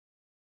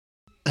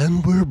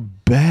And we're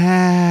back.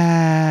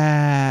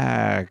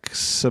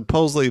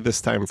 Supposedly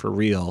this time for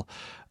real.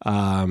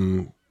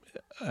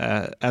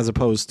 As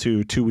opposed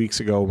to 2 weeks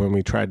ago when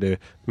we tried to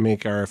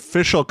make our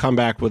official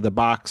comeback with a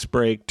box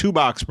break, 2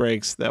 box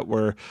breaks that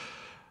were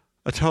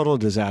a total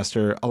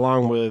disaster,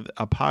 along with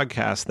a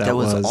podcast that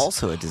was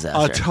also a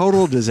disaster. A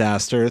total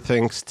disaster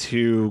thanks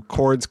to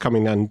cords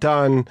coming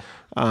undone,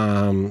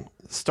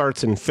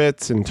 starts and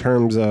fits in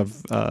terms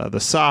of the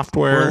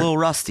software. We're a little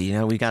rusty.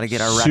 We got to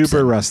get our reps Super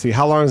in. Rusty.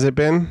 How long has it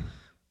been?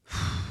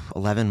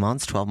 11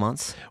 months, 12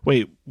 months.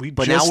 Wait,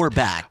 now we're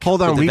back.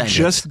 Hold on, we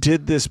just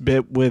did this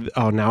bit with.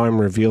 Oh, now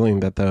I'm revealing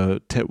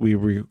that we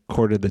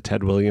recorded the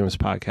Ted Williams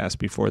podcast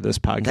before this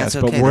podcast. That's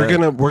okay,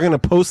 but we're gonna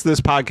post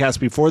this podcast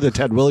before the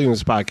Ted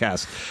Williams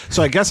podcast.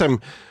 So I guess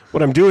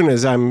what I'm doing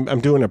is I'm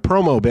doing a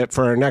promo bit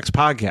for our next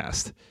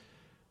podcast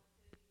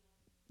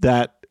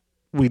that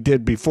we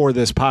did before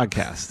this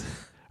podcast.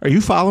 Are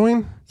you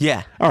following?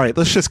 Yeah. All right,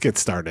 let's just get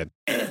started.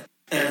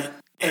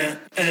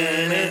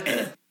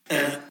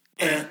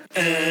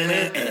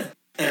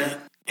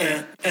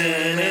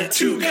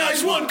 Two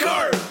Guys, One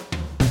Card.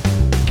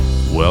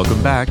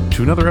 Welcome back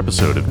to another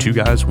episode of Two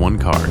Guys, One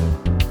Card.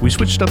 We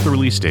switched up the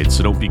release dates,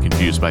 so don't be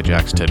confused by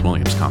Jack's Ted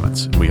Williams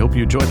comments, and we hope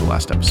you enjoyed the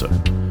last episode.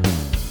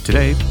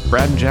 Today,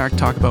 Brad and Jack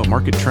talk about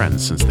market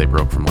trends since they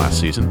broke from last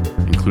season,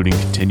 including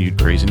continued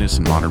craziness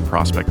in modern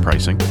prospect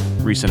pricing,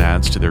 recent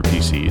adds to their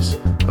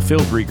PCs, a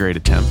failed regrade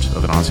attempt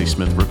of an Ozzie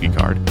Smith rookie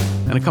card,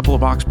 and a couple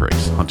of box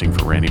breaks hunting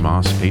for Randy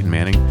Moss, Peyton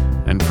Manning,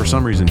 and for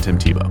some reason Tim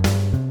Tebow.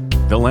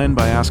 They'll end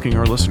by asking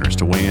our listeners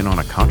to weigh in on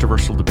a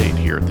controversial debate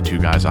here at the Two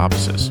Guys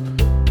Offices.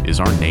 Is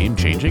our name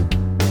changing?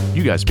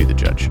 You guys be the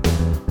judge.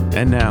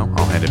 And now,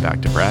 I'll hand it back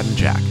to Brad and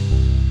Jack.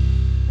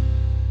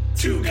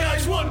 Two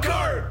Guys, One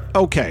Card.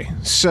 Okay,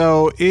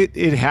 so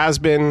it has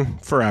been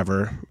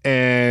forever,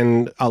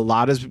 and a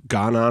lot has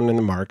gone on in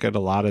the market. A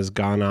lot has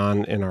gone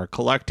on in our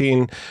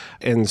collecting,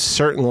 and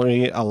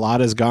certainly a lot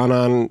has gone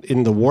on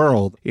in the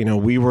world.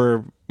 We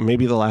were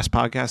maybe the last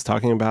podcast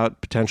talking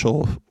about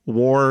potential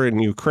war in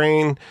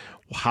Ukraine,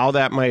 how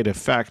that might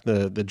affect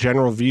the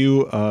general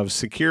view of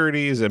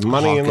securities and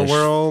money in the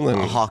world, and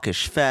a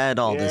hawkish Fed,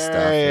 all this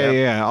stuff.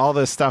 Yeah, all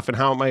this stuff, and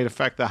how it might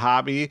affect the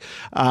hobby.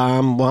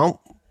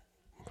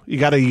 You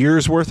got a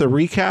year's worth of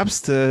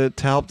recaps to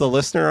help the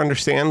listener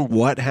understand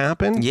what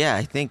happened? Yeah,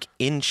 I think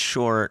in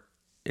short,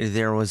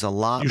 there was a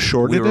lot you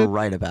shorted we were it?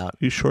 right about.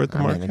 You short the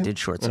market? I did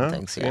short some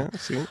things, yeah.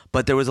 See?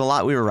 But there was a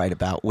lot we were right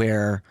about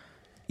where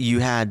you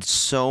had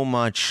so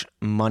much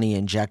money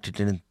injected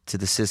into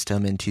the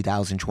system in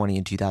 2020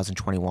 and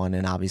 2021,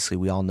 and obviously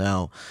we all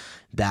know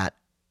that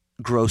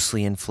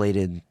grossly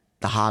inflated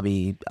the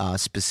hobby,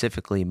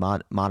 specifically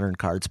modern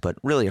cards, but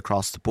really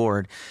across the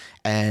board.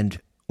 And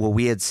what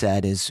we had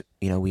said is,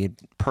 we had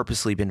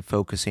purposely been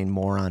focusing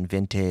more on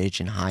vintage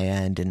and high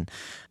end,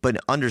 but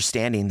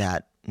understanding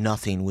that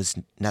nothing was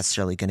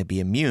necessarily going to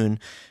be immune.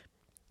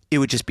 It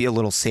would just be a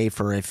little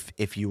safer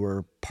if you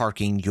were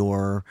parking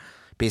your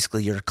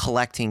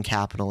collecting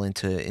capital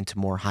into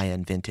more high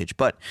end vintage.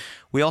 But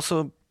we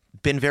also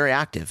been very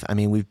active. I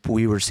mean,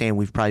 we were saying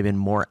we've probably been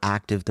more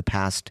active the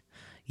past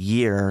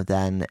year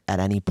than at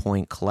any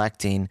point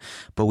collecting,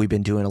 but we've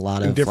been doing a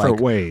lot of different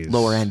ways,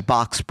 lower end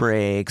box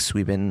breaks.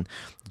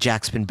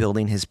 Jack's been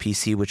building his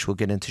PC, which we'll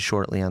get into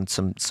shortly, on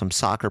some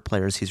soccer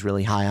players he's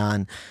really high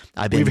on.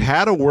 We've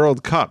had a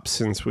World Cup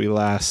since we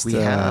last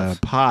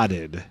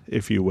podded,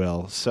 if you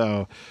will.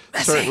 So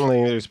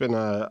certainly there's been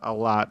a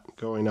lot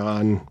going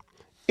on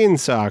in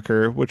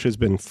soccer, which has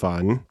been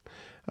fun,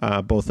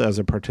 both as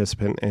a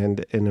participant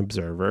and an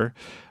observer.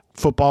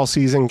 Football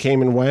season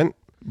came and went.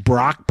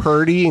 Brock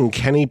Purdy and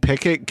Kenny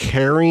Pickett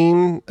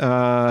carrying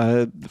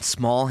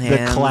small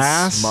hands, the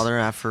class, mother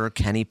effer,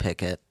 Kenny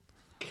Pickett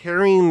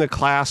carrying the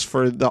class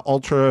for the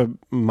ultra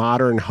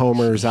modern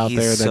homers out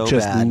there that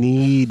just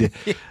need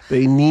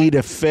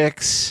a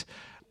fix.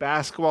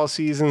 Basketball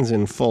season's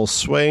in full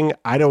swing.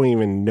 I don't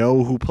even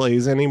know who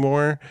plays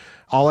anymore.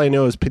 All I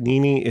know is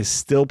Panini is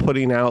still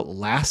putting out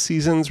last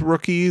season's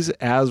rookies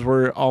as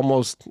we're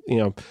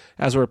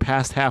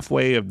past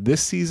halfway of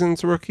this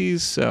season's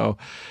rookies. So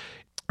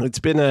it's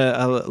been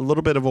a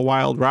little bit of a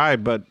wild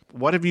ride, but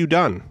what have you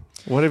done?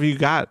 What have you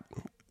got?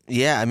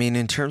 Yeah, I mean,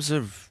 in terms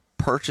of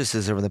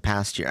purchases over the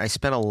past year, I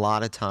spent a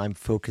lot of time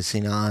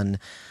focusing on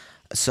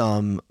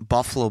some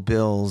Buffalo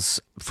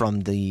Bills from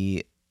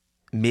the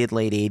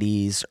mid-late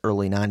 80s,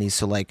 early 90s.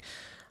 So,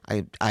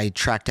 I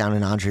tracked down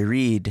an Andre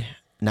Reed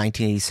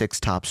 1986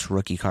 Topps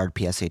rookie card,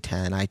 PSA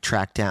 10. I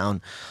tracked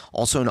down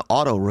also an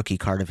auto rookie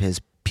card of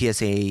his,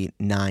 PSA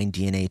 9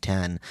 DNA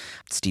 10.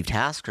 Steve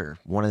Tasker,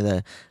 one of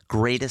the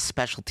greatest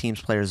special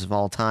teams players of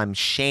all time.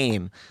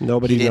 Shame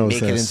nobody he didn't knows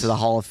make this. it into the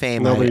Hall of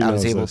Fame. I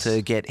was able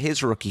to get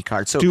his rookie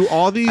card. So do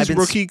all these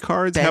rookie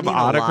cards have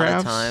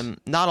autographs?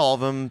 Not all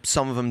of them.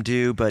 Some of them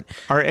do, but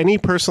are any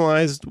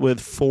personalized with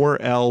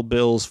 4L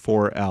Bills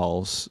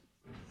 4Ls?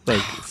 Like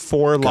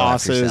 4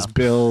 losses,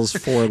 Bills,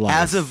 4 losses.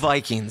 As a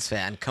Vikings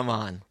fan, come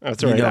on.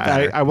 That's right.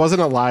 I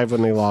wasn't alive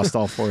when they lost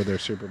all 4 of their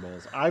Super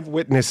Bowls. I've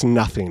witnessed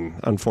nothing,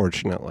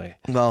 unfortunately.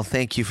 Well,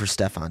 thank you for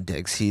Stefon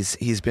Diggs.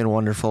 He's been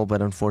wonderful,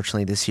 but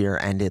unfortunately this year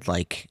ended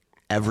like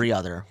every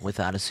other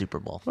without a Super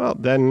Bowl. Well,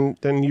 then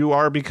you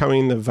are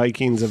becoming the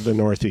Vikings of the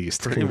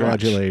Northeast. Pretty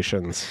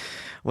Congratulations. Much.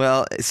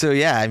 Well, so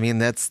yeah, I mean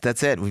that's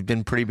it. We've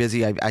been pretty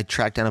busy. I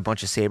tracked down a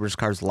bunch of Sabres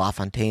cards,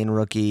 LaFontaine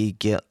rookie,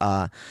 Gil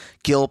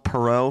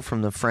Perreault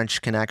from the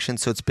French Connection.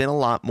 So it's been a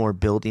lot more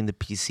building the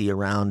PC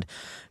around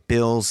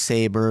Bills,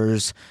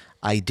 Sabres.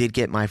 I did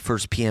get my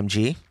first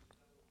PMG.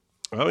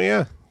 Oh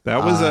yeah,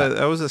 that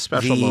was a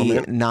special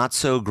moment. Not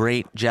so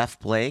great Jeff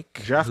Blake.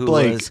 Who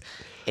was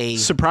a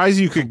surprised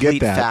you could get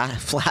that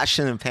flash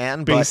in the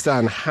pan based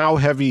on how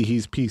heavy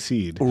he's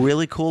PC'd.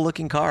 Really cool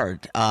looking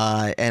card,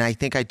 and I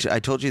think I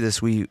told you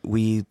this. We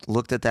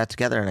looked at that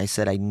together, and I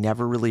said I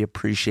never really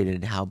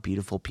appreciated how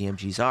beautiful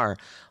PMGs are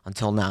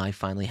until now. I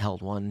finally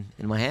held one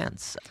in my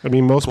hands. I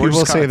mean, most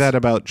people say that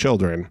about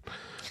children,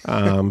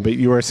 but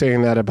you are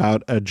saying that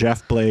about a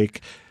Jeff Blake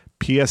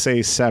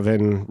PSA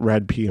 7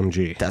 red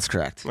PMG. That's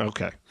correct.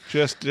 Okay.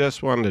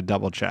 Just wanted to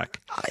double check.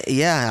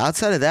 Yeah,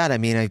 outside of that, I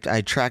mean,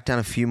 I tracked down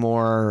a few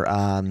more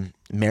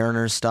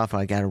Mariners stuff.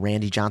 I got a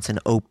Randy Johnson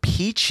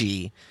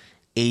O-Pee-Chee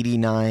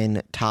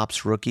 89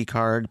 Topps rookie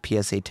card,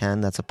 PSA 10.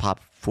 That's a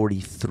Pop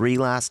 43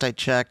 last I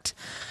checked.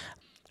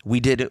 We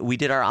did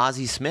our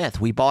Ozzie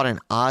Smith. We bought an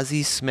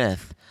Ozzie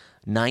Smith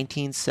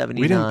 1979.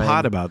 We didn't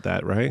pod about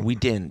that, right? We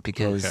didn't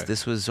because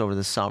this was over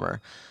the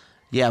summer.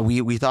 Yeah,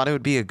 we thought it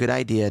would be a good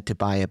idea to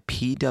buy a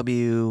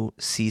PWCCS,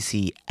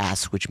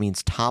 which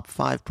means top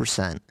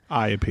 5%.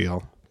 Eye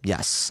appeal.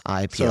 Yes,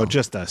 eye appeal. So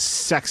just a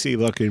sexy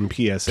looking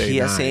PSA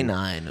 9. PSA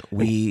 9.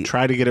 We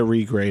try to get it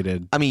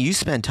regraded. I mean, you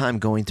spent time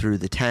going through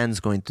the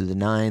 10s, going through the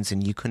 9s,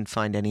 and you couldn't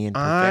find any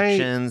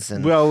imperfections.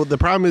 Well, the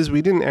problem is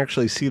we didn't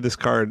actually see this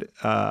card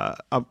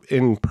up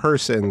in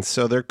person,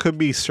 so there could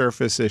be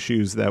surface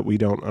issues that we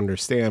don't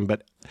understand.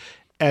 But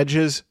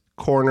edges,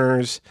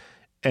 corners,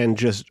 and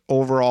just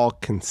overall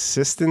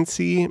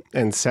consistency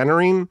and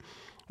centering,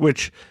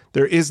 which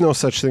there is no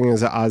such thing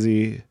as an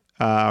Ozzie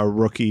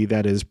rookie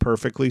that is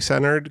perfectly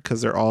centered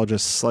because they're all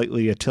just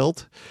slightly a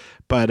tilt.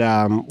 But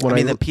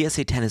the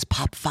PSA 10 is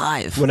Pop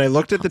 5. When I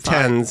looked at the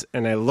 10s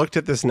and I looked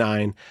at this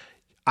 9,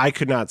 I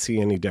could not see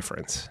any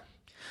difference.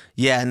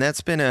 Yeah, and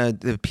that's been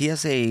the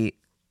PSA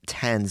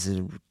 10's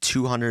a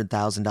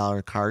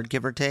 $200,000 card,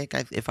 give or take,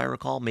 if I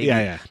recall. Maybe,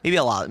 maybe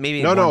a lot.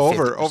 Maybe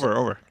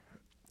over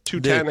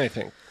 210, I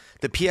think.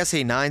 The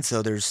PSA 9s,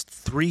 though, there's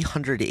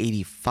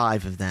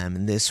 385 of them,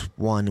 and this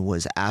one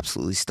was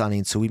absolutely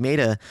stunning. So we made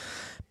a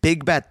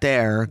big bet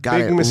there,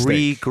 got it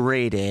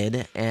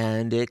regraded,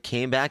 and it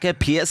came back at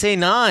PSA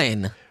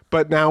 9.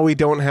 But now we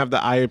don't have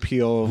the eye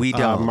appeal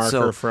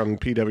marker from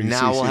PWCC.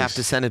 Now we'll have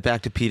to send it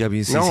back to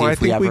PWCC. No, I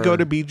think we go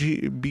to BSG.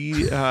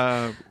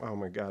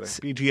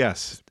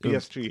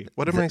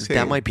 What am I saying?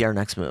 That might be our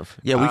next move.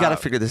 Yeah, we got to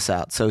figure this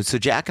out. So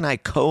Jack and I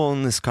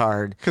co-own this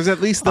card. Because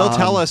at least they'll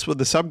tell us with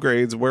the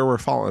subgrades where we're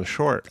falling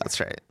short. That's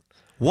right.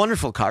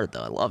 Wonderful card,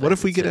 though. I love it. What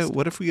if we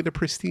get a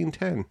pristine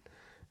 10?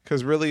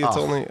 Because really, it's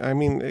only. I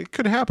mean, it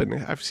could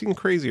happen. I've seen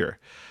crazier.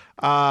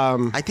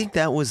 I think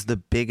that was the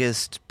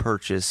biggest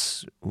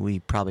purchase we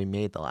probably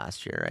made the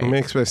last year, right? It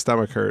makes my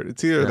stomach hurt.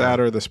 It's either that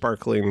or the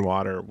sparkling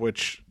water,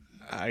 which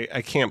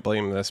I can't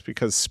blame this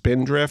because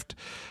Spindrift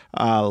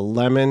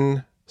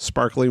lemon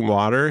sparkling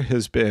water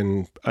has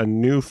been a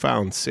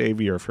newfound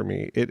savior for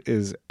me. It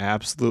is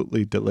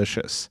absolutely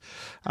delicious.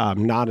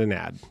 Not an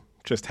ad.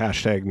 Just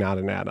hashtag not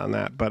an ad on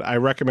that. But I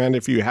recommend,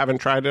 if you haven't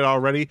tried it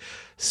already,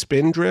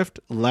 Spindrift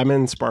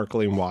Lemon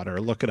Sparkling Water.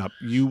 Look it up.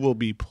 You will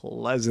be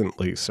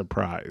pleasantly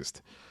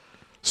surprised.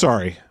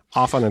 Sorry,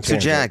 off on a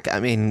tangent. So, Jack, I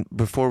mean,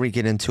 before we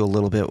get into a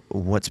little bit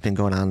what's been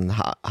going on in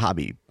the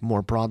hobby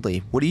more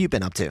broadly, what have you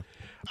been up to?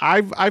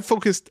 I've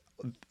focused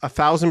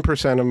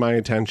 1,000% of my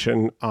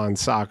attention on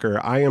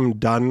soccer. I am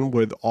done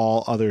with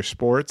all other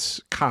sports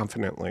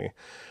confidently.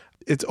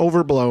 It's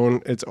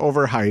overblown. It's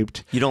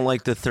overhyped. You don't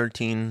like the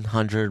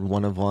 1,300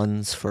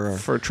 one-of-ones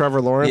for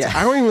Trevor Lawrence? Yeah.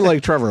 I don't even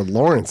like Trevor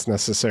Lawrence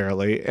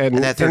necessarily. And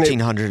that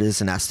 1,300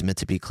 is an estimate,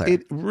 to be clear.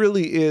 It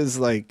really is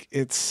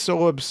it's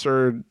so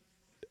absurd,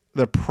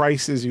 the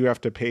prices you have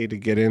to pay to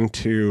get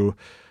into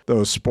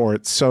those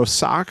sports. So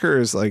soccer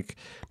is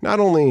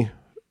not only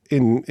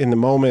in the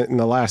moment in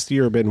the last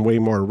year been way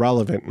more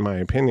relevant, in my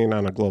opinion,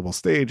 on a global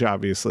stage,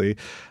 obviously.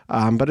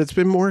 But it's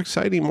been more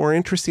exciting, more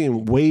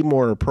interesting, way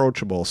more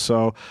approachable.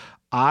 So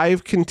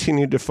I've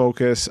continued to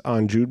focus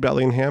on Jude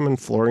Bellingham and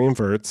Florian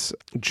Wirtz.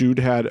 Jude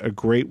had a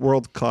great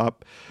World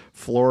Cup.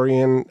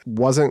 Florian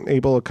wasn't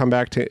able to come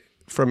back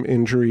from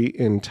injury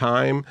in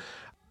time.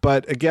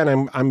 But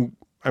again, I'm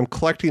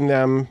collecting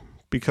them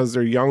because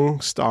they're young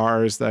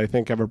stars that I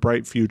think have a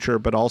bright future,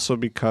 but also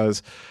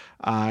because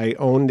I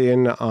owned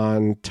in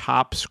on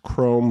Topps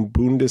Chrome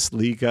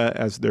Bundesliga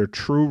as their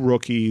true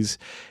rookies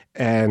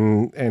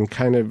and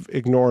kind of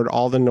ignored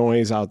all the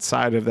noise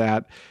outside of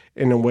that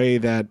in a way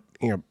that,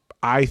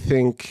 I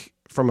think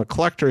from a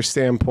collector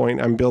standpoint,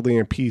 I'm building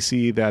a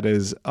PC that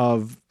is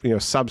of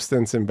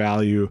substance and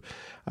value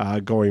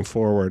going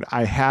forward.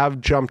 I have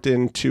jumped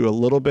into a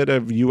little bit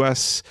of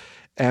USMNT.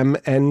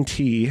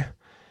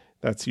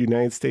 That's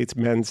United States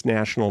Men's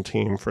National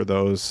Team, for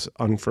those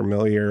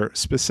unfamiliar,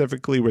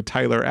 specifically with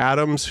Tyler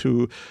Adams,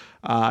 who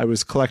I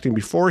was collecting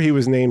before he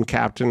was named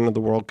captain of the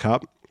World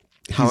Cup.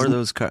 How have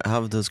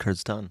those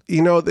cards done?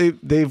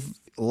 They've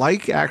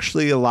like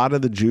actually a lot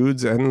of the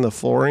Judes and the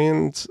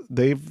Florians,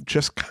 they've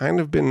just kind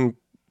of been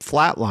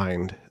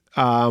flatlined,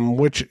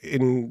 which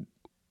in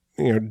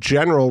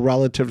general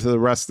relative to the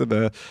rest of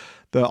the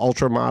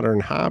ultra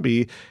modern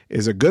hobby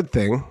is a good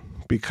thing,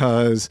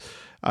 because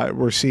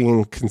we're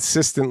seeing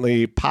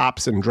consistently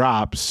pops and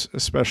drops,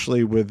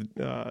 especially with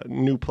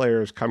new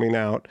players coming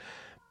out.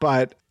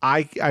 But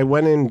I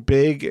went in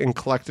big and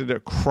collected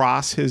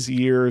across his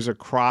years,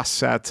 across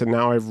sets, and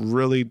now I've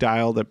really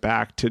dialed it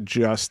back to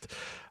just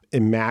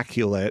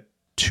immaculate.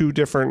 2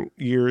 different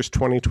years,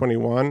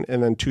 2021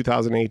 and then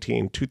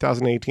 2018.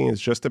 2018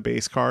 is just a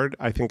base card.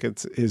 I think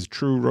it's his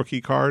true rookie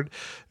card.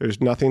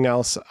 There's nothing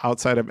else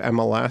outside of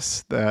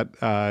MLS that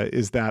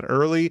is that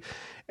early.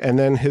 And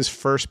then his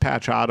first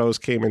patch autos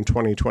came in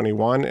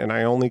 2021, and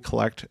I only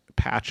collect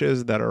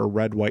patches that are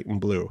red, white,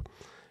 and blue,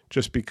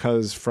 just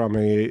because from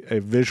a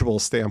visual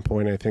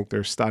standpoint, I think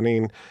they're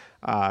stunning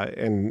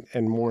and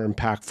more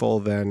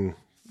impactful than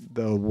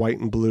the white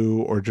and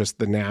blue or just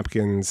the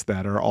napkins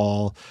that are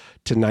all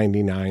to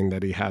 99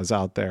 that he has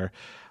out there.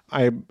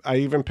 I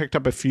even picked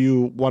up a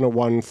few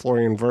 101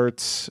 Florian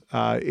Wirtz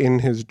in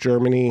his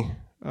Germany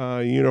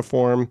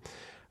uniform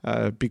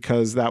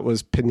because that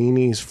was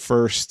Panini's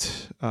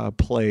first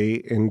play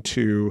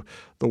into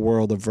the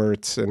world of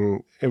Wirtz,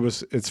 and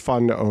it's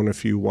fun to own a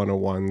few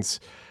 101s.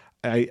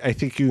 I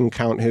think you can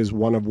count his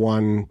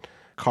 1-of-1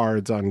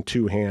 cards on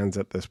 2 hands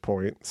at this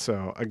point.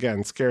 So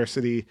again,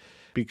 scarcity,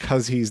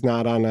 because he's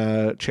not on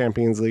a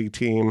Champions League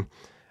team,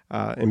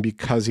 and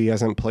because he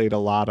hasn't played a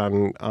lot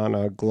on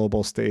a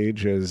global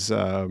stage, is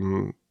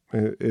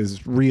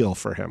real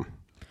for him.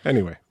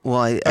 Anyway,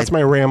 well, that's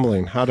my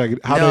rambling. How do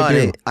I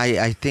do?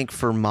 I think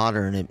for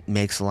modern, it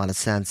makes a lot of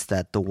sense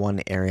that the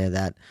one area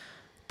that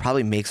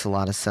probably makes a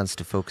lot of sense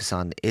to focus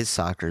on is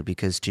soccer,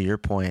 because to your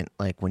point,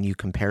 like when you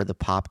compare the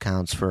pop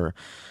counts for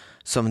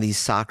some of these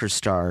soccer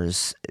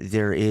stars,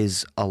 there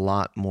is a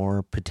lot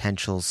more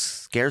potential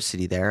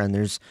scarcity there, and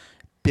there's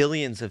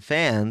billions of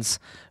fans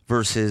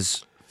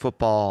versus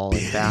football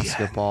and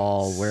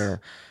basketball,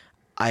 where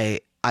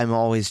I'm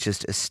always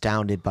just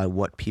astounded by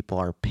what people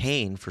are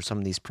paying for some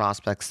of these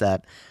prospects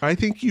that I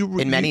think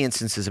in many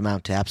instances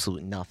amount to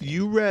absolutely nothing.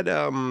 You read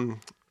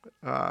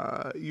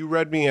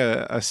me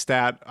a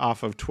stat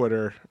off of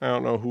Twitter. I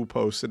don't know who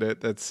posted it,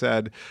 that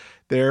said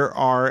there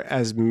are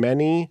as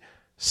many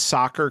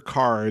soccer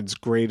cards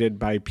graded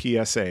by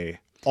PSA,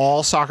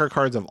 all soccer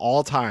cards of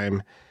all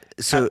time.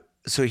 So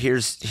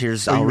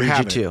here's I'll read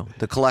you two.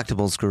 The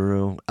Collectibles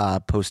Guru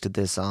posted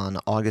this on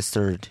August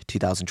 3rd,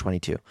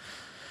 2022.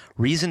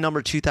 Reason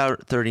number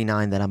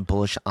 239 that I'm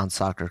bullish on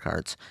soccer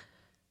cards.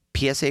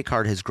 PSA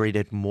card has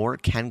graded more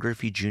Ken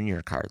Griffey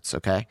Jr. cards,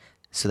 okay?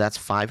 So that's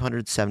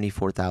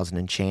 574,000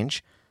 and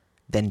change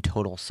than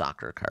total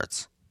soccer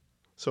cards.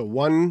 So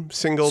one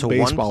single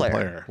baseball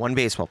player. One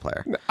baseball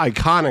player.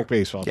 Iconic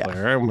baseball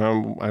player.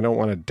 I don't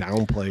want to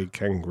downplay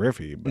Ken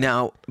Griffey. But.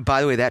 Now,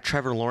 by the way, that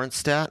Trevor Lawrence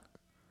stat,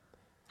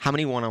 how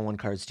many one-on-one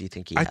cards do you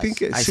think he has? I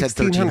think it's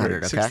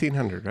 1,300. Okay?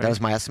 1,600, right? That was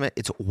my estimate.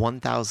 It's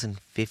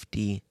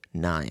 1,059.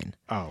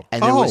 Oh.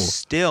 And there was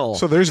still...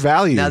 So there's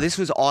value. Now, this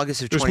was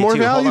August of 22. There's more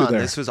value Hold on.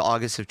 there. This was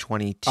August of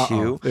 22.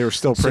 Uh-oh. They were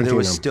still printing them. So there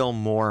was still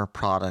more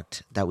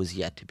product that was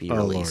yet to be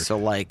released.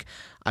 Lord.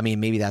 So,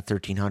 maybe that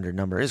 1,300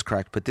 number is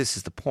correct, but this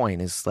is the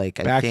point. Is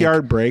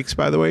Backyard Breaks,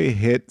 by the way,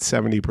 hit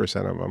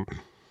 70% of them.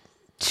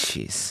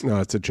 Jeez.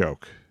 No, it's a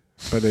joke.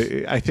 But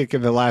I think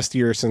in the last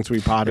year since we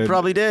potted, it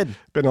probably did.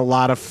 Been a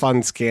lot of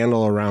fun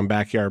scandal around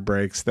Backyard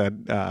Breaks that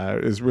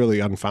is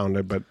really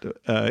unfounded, but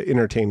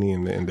entertaining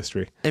in the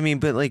industry.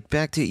 But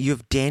back to, you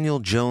have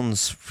Daniel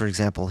Jones, for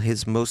example,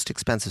 his most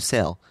expensive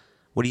sale.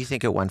 What do you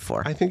think it went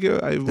for? I think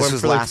it went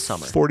for last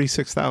summer.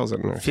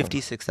 46,000 or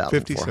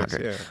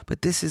 56,400. Yeah.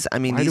 But this is,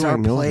 these are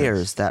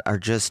players that are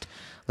just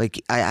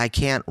I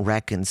can't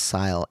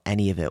reconcile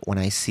any of it when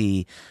I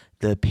see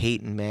the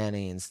Peyton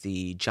Mannings,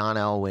 the John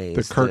Elways,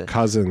 the Kirk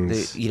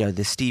Cousins,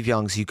 the Steve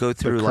Youngs. You go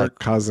through the Kirk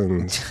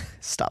Cousins.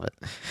 Stop it.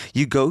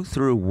 You go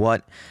through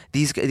what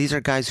these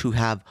are guys who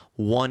have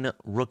one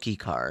rookie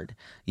card,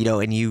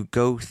 and you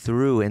go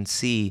through and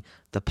see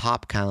the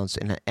pop counts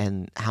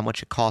and how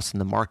much it costs in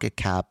the market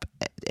cap,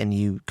 and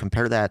you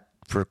compare that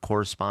for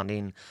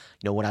corresponding,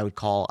 what I would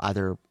call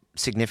either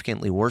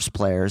significantly worse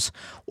players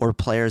or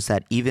players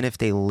that even if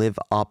they live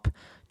up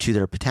to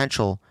their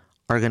potential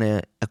are going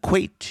to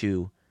equate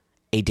to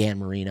a Dan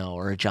Marino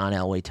or a John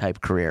Elway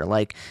type career.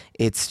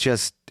 It's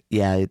just,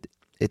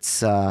 it's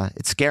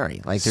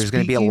scary. There's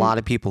going to be a lot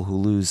of people who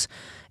lose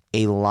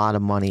a lot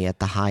of money at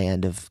the high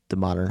end of the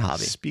modern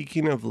hobby.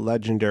 Speaking of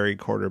legendary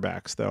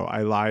quarterbacks, though,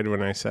 I lied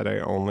when I said I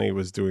only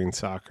was doing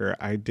soccer.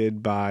 I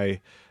did buy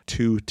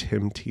 2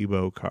 Tim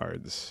Tebow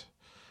cards.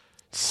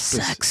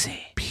 Sexy.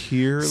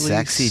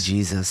 Sexy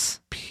Jesus.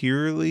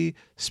 Purely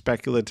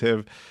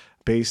speculative,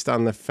 based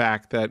on the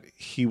fact that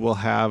he will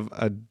have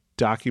a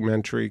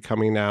documentary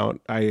coming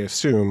out, I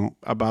assume,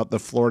 about the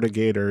Florida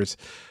Gators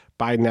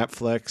by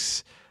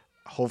Netflix,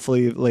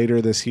 hopefully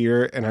later this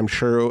year. And I'm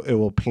sure it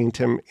will paint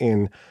him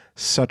in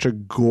such a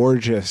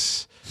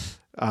gorgeous,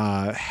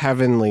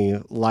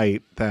 heavenly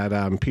light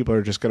that people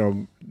are just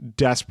going to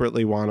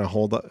desperately want to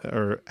hold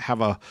or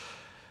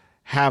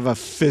have a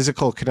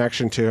physical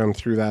connection to him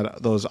through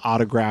those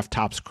autographed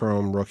Topps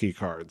Chrome rookie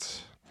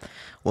cards.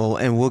 Well,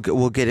 and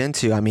we'll get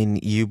into, I mean,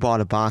 you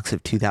bought a box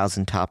of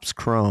 2000 Topps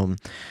Chrome,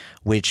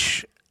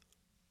 which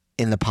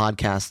in the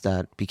podcast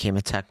that became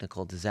a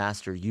technical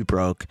disaster, you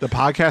broke. The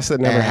podcast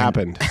that never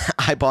happened.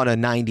 I bought a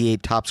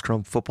 98 Topps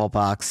Chrome football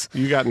box.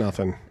 You got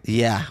nothing.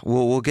 Yeah,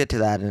 we'll get to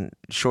that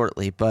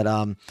shortly. But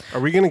are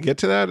we going to get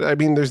to that? I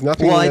mean, there's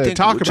nothing to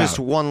talk about. Just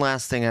one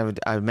last thing I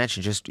would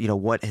mention, just,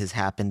 what has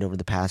happened over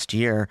the past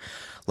year.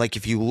 Like,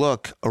 if you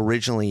look,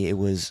 originally it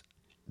was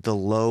the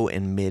low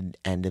and mid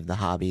end of the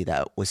hobby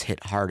that was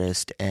hit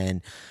hardest,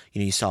 and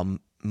you saw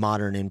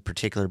modern in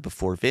particular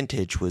before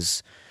vintage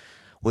was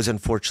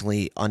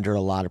unfortunately under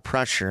a lot of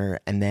pressure,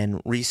 and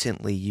then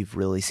recently you've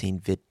really seen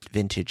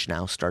vintage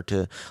now start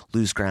to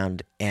lose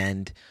ground,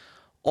 and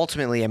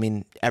ultimately, I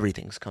mean,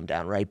 everything's come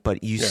down, right?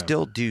 But you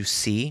still do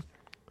see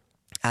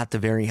at the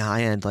very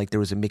high end, like there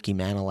was a Mickey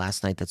Mantle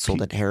last night that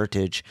sold at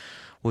Heritage.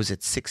 Was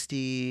it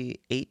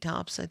 68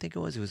 Topps? I think it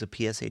was. It was a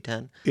PSA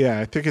 10. Yeah,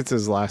 I think it's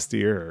his last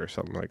year or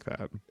something like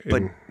that.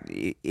 But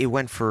it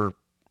went for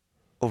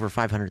over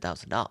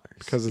 $500,000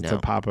 because it's a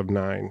pop of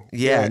 9.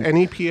 Yeah,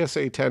 any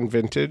PSA 10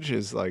 vintage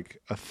is like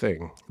a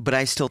thing. But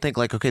I still think,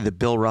 like, okay, the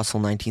Bill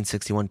Russell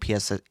 1961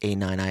 PSA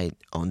 9 I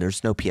own.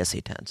 There's no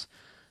PSA 10s.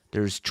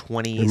 There's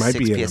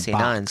 26 PSA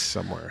 9s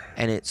somewhere,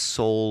 and it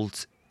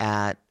sold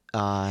at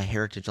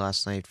Heritage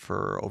last night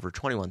for over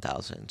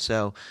 $21,000.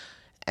 So,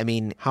 I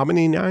mean, how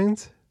many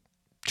 9s?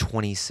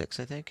 26,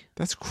 I think.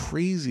 That's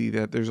crazy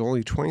that there's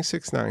only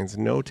 26 9s,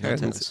 no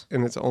 10s,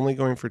 and it's only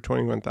going for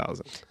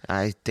 $21,000.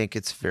 I think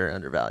it's very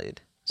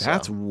undervalued.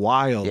 That's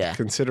wild,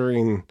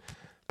 considering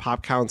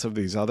pop counts of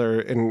these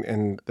other,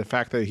 and the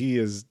fact that he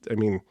is, I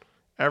mean,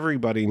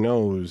 everybody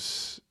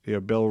knows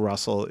Bill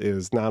Russell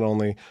is not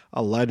only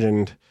a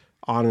legend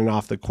on and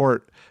off the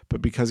court,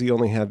 but because he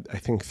only had, I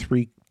think,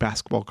 3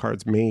 basketball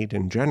cards made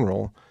in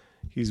general,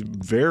 he's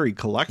very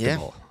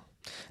collectible. Yeah.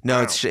 No,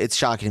 wow. It's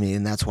shocking to me,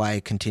 and that's why I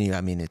continue. I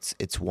mean,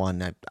 it's one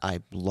that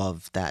I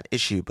love that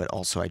issue, but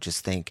also I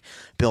just think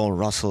Bill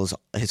Russell's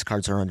his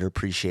cards are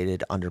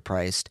underappreciated,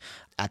 underpriced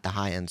at the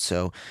high end.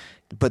 So,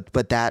 but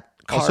that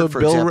card, also,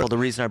 for example, the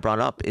reason I brought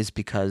it up is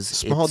because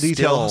small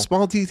detail.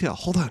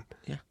 Hold on.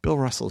 Yeah. Bill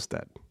Russell's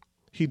dead.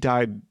 He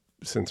died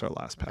since our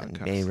last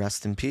podcast. May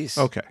rest in peace.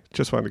 Okay,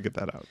 just wanted to get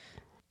that out.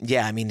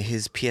 Yeah, I mean,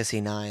 his PSA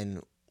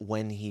 9.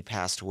 When he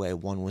passed away,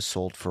 one was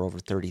sold for over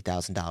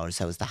 $30,000.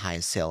 That was the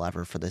highest sale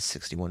ever for the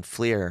 61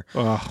 Fleer.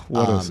 Oh,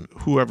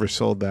 whoever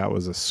sold that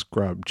was a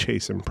scrub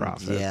chasing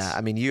profits. Yeah, I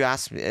mean, you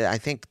asked me, I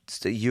think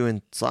you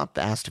and Slop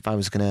asked if I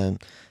was going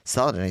to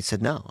sell it, and I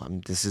said, no,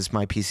 this is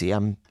my PC.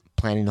 I'm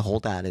planning to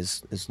hold that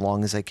as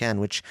long as I can,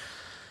 which,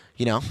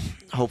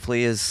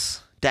 hopefully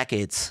is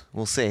decades.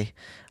 We'll see.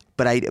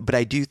 But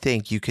I do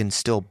think you can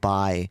still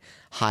buy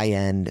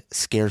high-end,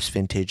 scarce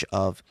vintage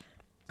of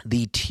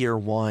the Tier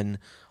 1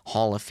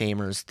 Hall of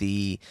Famers,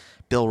 the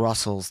Bill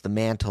Russells, the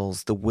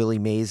Mantles, the Willie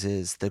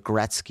Mazes, the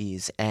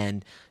Gretzkys,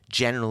 and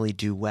generally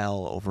do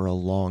well over a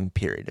long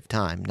period of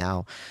time.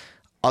 Now,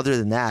 other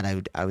than that,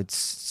 I would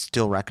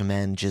still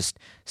recommend just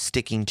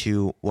sticking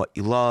to what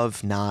you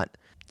love, not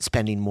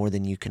spending more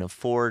than you can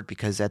afford,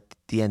 because at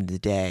the end of the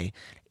day,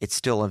 it's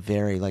still a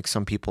very, like,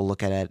 some people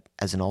look at it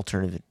as an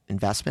alternative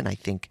investment. I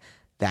think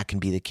that can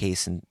be the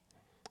case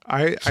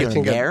I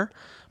think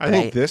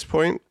at this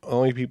point,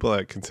 only people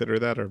that consider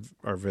that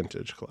are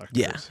vintage collectors.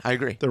 Yeah, I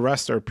agree. The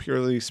rest are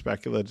purely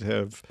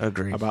speculative.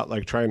 Agree. About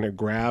like trying to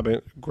grab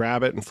it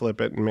and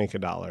flip it and make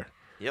 $1.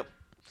 Yep.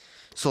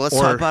 So let's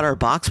talk about our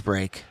box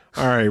break.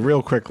 All right,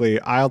 real quickly.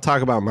 I'll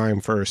talk about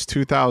mine first.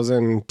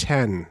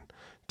 2010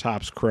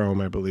 Topps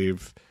Chrome, I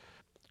believe.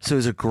 So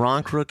there's a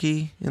Gronk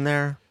rookie in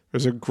there.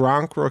 There's a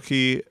Gronk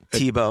rookie.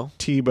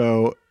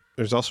 Tebow.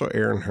 There's also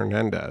Aaron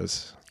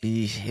Hernandez.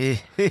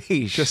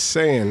 Just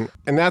saying.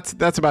 And that's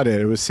about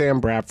it. It was Sam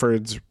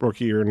Bradford's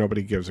rookie year.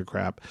 Nobody gives a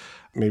crap.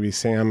 Maybe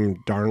Sam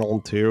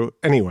Darnold too.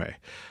 Anyway,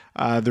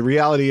 the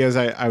reality is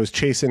I was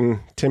chasing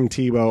Tim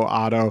Tebow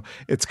auto.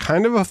 It's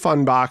kind of a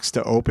fun box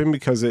to open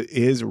because it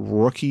is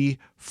rookie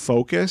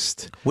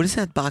focused. What does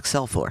that box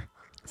sell for?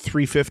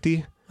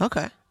 $350.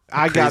 Okay.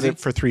 I got it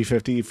for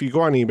 $350. If you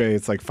go on eBay,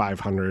 it's like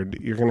 $500.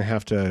 You're going to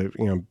have to,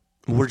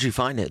 Where'd you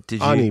find it?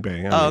 On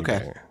eBay.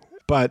 Okay.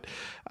 But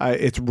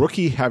it's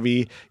rookie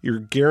heavy. You're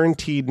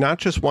guaranteed not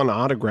just one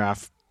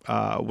autograph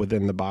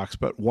within the box,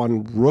 but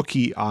one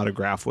rookie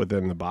autograph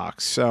within the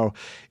box. So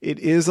it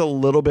is a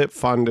little bit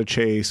fun to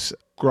chase.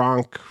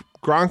 Gronk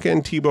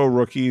and Tebow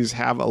rookies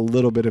have a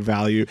little bit of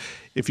value.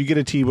 If you get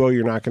a Tebow,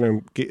 you're not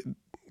going to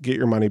get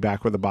your money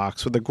back with a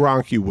box. With the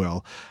Gronk, you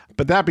will.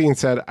 But that being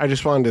said, I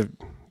just wanted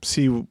to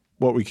see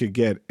what we could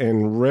get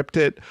and ripped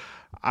it.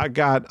 I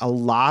got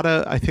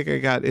I think I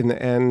got in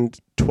the end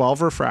 12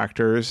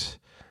 refractors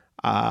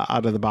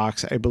out of the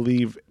box. I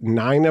believe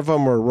 9 of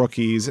them were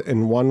rookies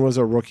and 1 was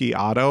a rookie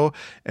auto,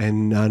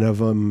 and none of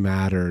them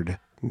mattered.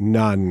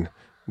 None.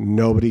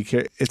 Nobody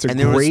cared.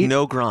 There was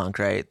no Gronk,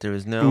 right? There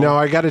was no. No,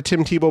 I got a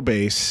Tim Tebow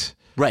base.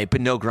 Right,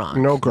 but no Gronk.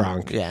 No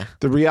Gronk. Yeah.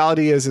 The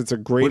reality is, it's a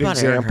great what about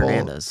example. Aaron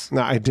Hernandez?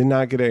 No, I did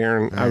not get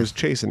Aaron. I was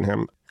chasing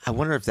him. I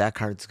wonder if that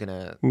card's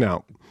gonna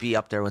be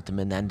up there with the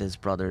Menendez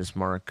brothers,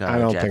 Mark. I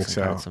don't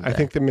Jackson think so. I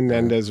think the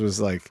Menendez was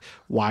like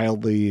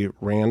wildly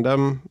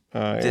random.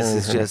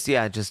 This is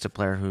just a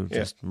player who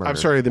just murdered. I'm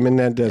sorry, the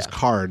Menendez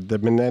card, the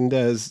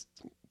Menendez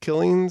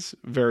killings,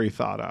 very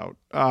thought out,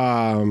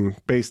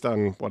 based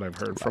on what I've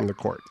heard from the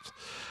courts.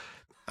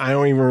 I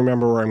don't even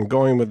remember where I'm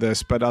going with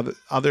this, but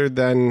other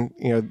than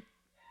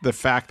the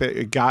fact that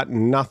it got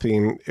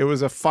nothing, it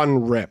was a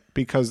fun rip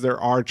because there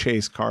are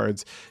chase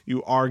cards.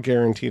 You are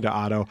guaranteed to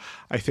auto.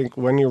 I think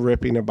when you're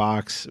ripping a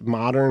box,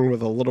 Modern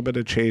with a little bit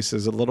of chase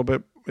is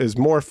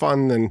more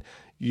fun than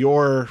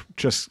your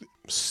just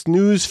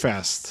snooze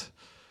fest.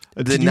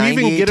 Did you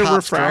even get a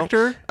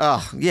refractor?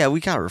 Oh, yeah,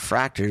 we got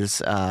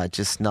refractors,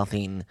 just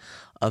nothing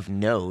of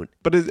note.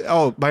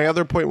 But my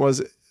other point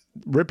was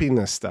ripping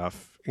this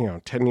stuff.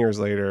 10 years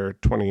later,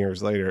 20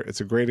 years later,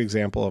 it's a great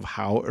example of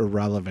how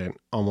irrelevant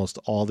almost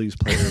all these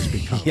players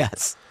become.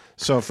 Yes.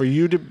 So for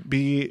you to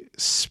be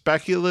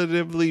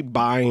speculatively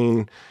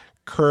buying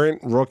current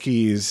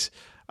rookies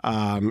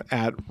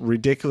at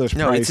ridiculous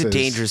prices. No, it's a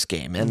dangerous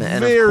game. And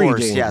of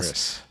course, dangerous.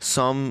 Yes,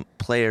 some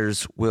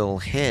players will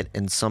hit,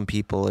 and some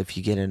people, if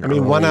you get in early,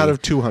 1 out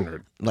of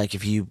 200. Like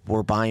if you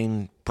were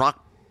buying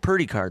Brock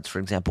Purdy cards, for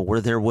example, where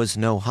there was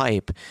no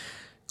hype,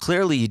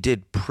 clearly you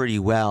did pretty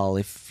well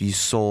if you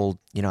sold,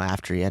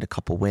 after you had a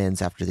couple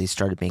wins, after they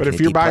started making. But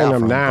if you're buying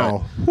them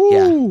now,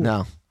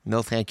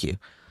 no, thank you.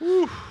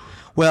 Woo.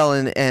 Well,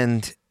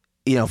 and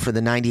for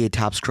the 98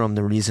 Topps Chrome,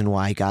 the reason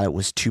why I got it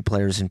was 2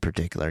 players in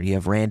particular. You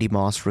have Randy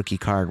Moss rookie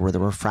card, where the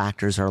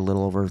refractors are a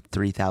little over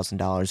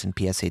 $3,000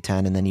 in PSA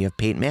 10, and then you have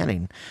Peyton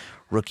Manning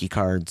rookie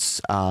cards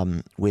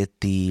with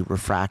the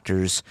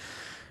refractors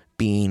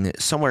being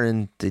somewhere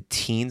in the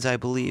teens, I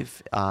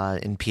believe,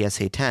 in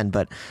PSA 10.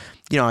 But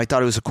I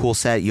thought it was a cool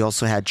set. You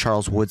also had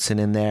Charles Woodson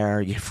in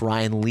there. You have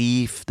Ryan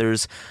Leaf.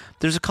 There's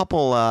a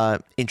couple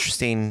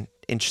interesting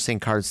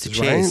cards to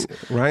chase.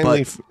 Ryan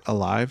Leaf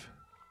alive?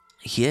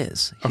 He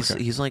is.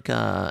 He's like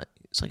a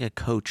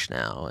coach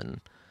now,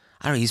 and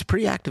I don't know. He's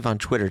pretty active on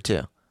Twitter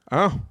too.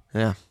 Oh,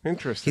 yeah,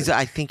 interesting.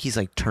 I think he's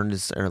like turned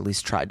his, or at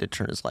least tried to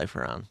turn his life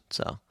around.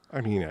 So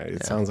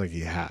it sounds like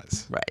he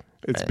has. Right.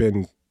 It's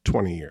been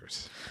 20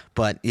 years.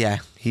 But yeah,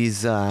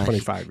 he's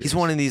 25 years. He's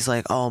one of these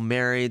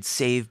married,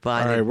 saved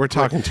by. All right, we're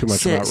talking too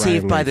much about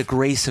saved Ryan by Leaf. The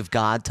grace of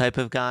God type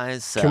of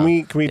guys. So, can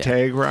we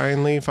tag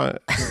Ryan Leaf?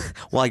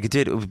 Well, I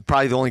did.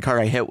 Probably the only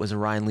card I hit was a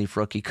Ryan Leaf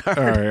rookie card.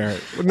 All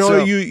right.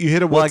 No, you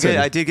hit a Woodson.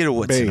 Well, I did get a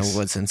Woodson.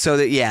 Base. So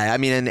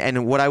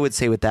and what I would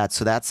say with that,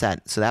 so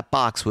that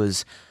box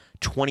was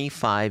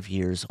 25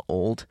 years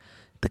old.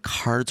 The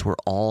cards were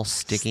all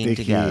sticking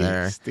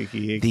together.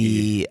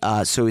 Sticky.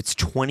 So it's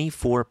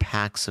 24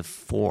 packs of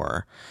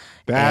 4.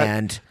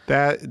 That's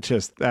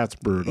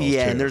brutal.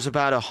 Yeah, too. and there's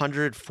about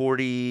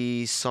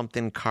 140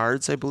 something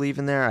cards, I believe,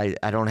 in there.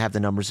 I don't have the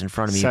numbers in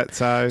front of me. Set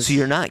size. So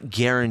you're not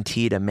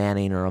guaranteed a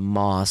Manning or a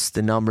Moss.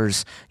 The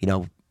numbers,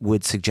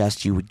 would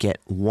suggest you would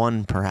get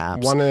 1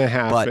 perhaps.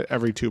 1.5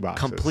 every 2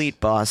 boxes. Complete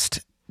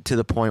bust, to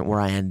the point where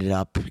I ended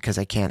up, because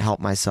I can't help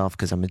myself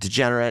because I'm a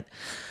degenerate,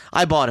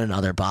 I bought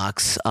another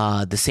box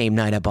the same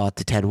night I bought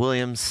the Ted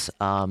Williams.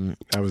 That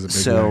was a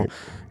big night.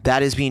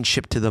 That is being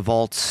shipped to the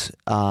vaults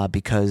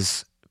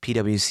because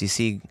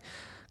PWCC,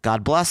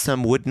 God bless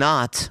them, would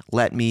not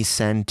let me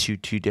send to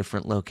 2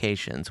 different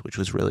locations, which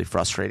was really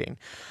frustrating.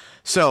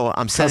 So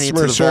I'm sending it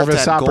to the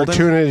service vault at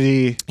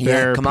opportunity.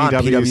 Yeah, come on,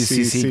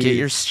 PWCC, get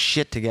your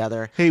shit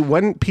together. Hey,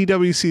 when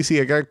PWCC,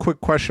 I got a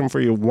quick question for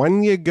you.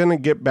 When you gonna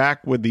get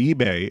back with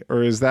eBay,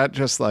 or is that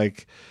just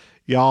like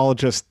y'all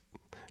just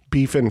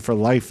beefing for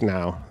life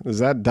now? Is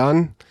that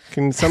done?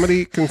 Can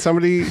somebody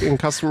in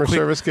customer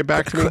service get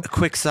back to me?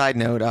 Quick side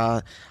note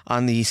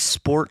on the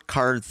Sport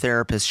Card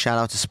Therapist. Shout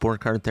out to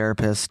Sport Card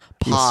Therapist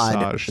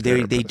pod.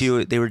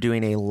 They were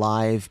doing a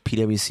live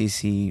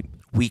PWCC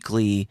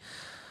weekly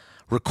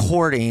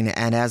recording,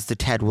 and as the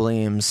Ted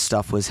Williams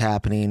stuff was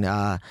happening,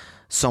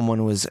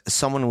 someone was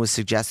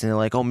suggesting,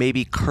 like,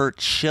 maybe Curt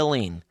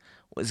Schilling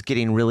was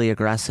getting really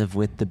aggressive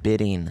with the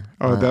bidding.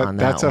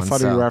 That's a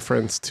funny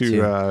reference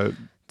to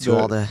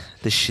all the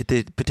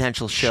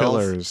potential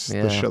shills.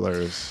 The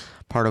Schillers.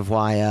 Part of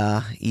why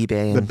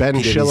eBay and the Ben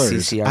PWCC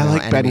Schillers. are I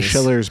like enemies.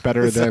 Ben Schillers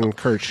better than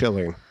Curt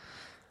Schilling.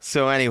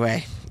 So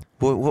anyway,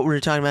 what were we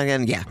talking about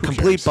again? Yeah,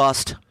 complete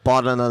bust.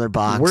 Bought another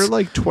box. We're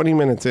like 20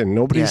 minutes in.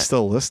 Nobody's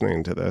still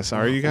listening to this.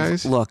 Are you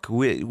guys? Look,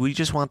 we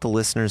just want the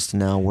listeners to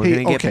know we're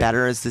going to get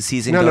better as the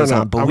season goes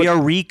on. But we are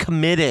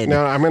recommitted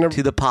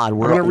to the pod.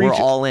 We're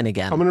all in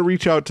again. I'm going to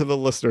reach out to the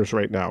listeners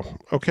right now.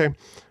 Okay.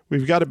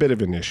 we've got a bit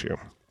of an issue.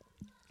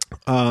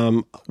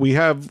 We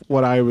have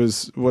what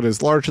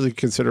is largely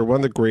considered one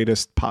of the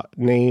greatest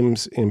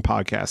names in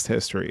podcast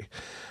history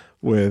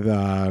with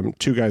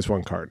Two Guys,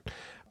 One Card.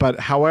 But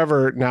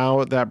however,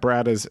 now that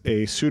Brad is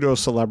a pseudo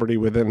celebrity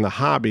within the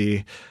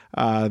hobby,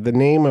 the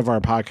name of our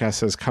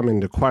podcast has come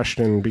into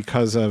question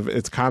because of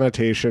its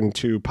connotation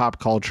to pop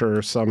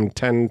culture some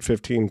 10,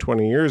 15,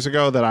 20 years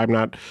ago that I'm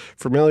not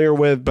familiar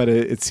with, but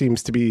it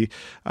seems to be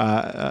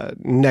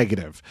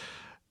negative.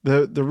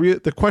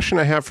 The question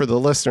I have for the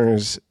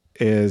listeners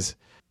is,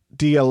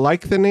 do you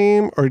like the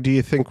name or do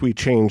you think we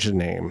change the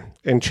name?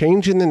 And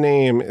changing the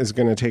name is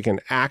going to take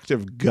an act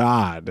of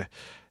God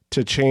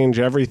to change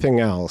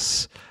everything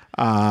else,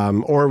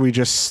 or we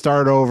just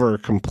start over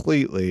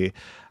completely.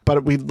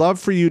 But we'd love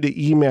for you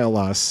to email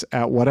us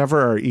at whatever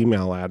our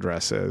email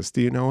address is.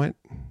 Do you know it?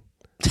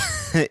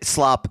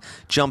 Slop,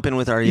 jump in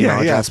with our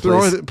email address,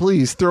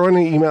 please throw in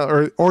an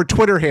email or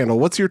Twitter handle.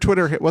 What's our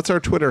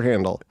Twitter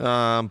handle?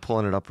 I'm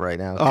pulling it up right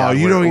now. Oh,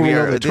 you don't even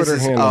know the Twitter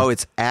handle. Oh,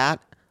 it's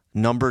at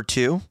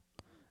 #2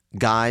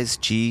 guys,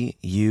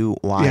 GUYS.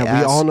 Yeah,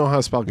 we all know how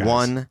to spell guys.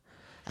 1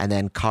 and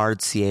then card,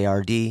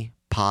 CARD,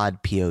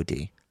 pod,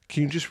 POD.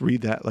 Can you just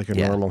read that like a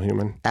normal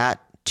human? At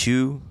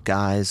 2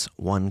 guys,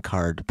 1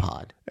 card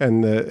pod.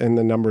 And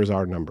the numbers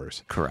are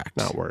numbers. Correct.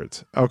 Not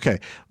words. Okay.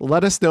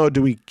 Let us know,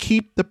 do we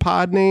keep the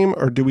pod name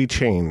or do we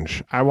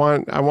change? I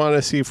want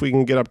to see if we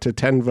can get up to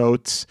 10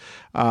 votes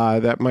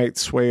that might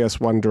sway us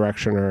one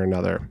direction or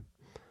another.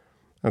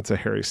 That's a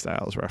Harry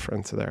Styles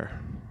reference there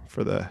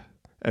for the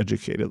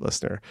educated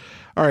listener.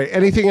 All right.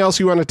 Anything else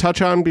you want to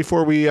touch on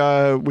before we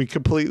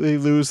completely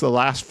lose the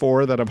last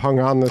 4 that have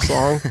hung on this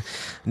long?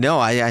 No,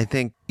 I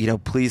think,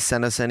 please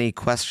send us any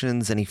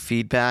questions, any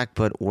feedback,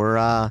 but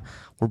we're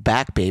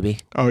back, baby.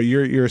 Oh,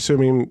 you're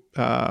assuming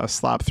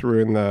Slop threw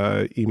in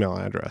the email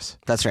address.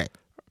 That's right.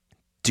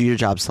 Do your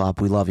job, Slop.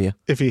 We love you.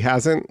 If he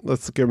hasn't,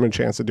 let's give him a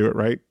chance to do it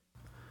right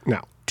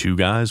now. 2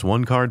 Guys,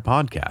 1 Card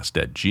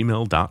Podcast at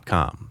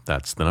gmail.com.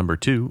 That's the number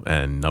 2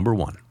 and number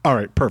 1. All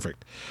right.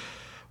 Perfect.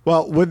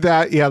 Well, with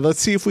that, let's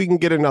see if we can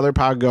get another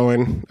pod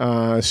going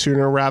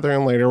sooner rather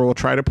than later. We'll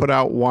try to put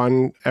out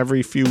one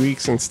every few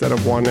weeks instead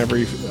of one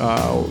every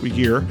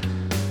year.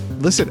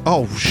 Listen,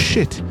 oh,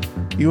 shit.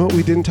 You know what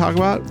we didn't talk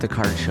about? The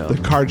card show.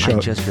 The card show. I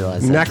just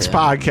realized that. Next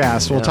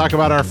podcast, we'll talk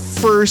about our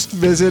first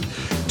visit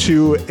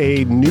to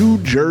a New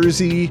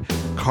Jersey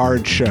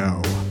card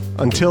show.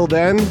 Until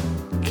then,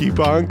 keep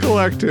on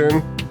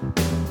collecting.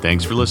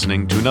 Thanks for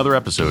listening to another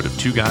episode of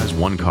 2 Guys,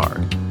 1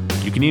 Card.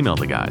 You can email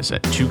the guys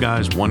at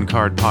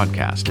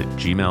 2guys1cardpodcast at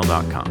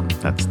gmail.com.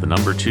 That's the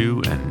number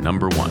 2 and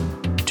number 1.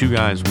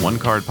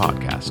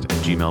 2guys1cardpodcast at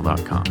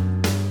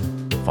gmail.com.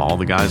 Follow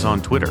the guys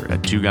on Twitter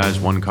at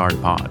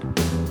 2guys1cardpod.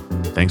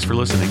 Thanks for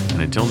listening,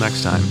 and until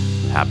next time,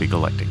 happy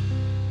collecting.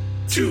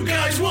 2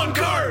 Guys, 1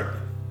 Card.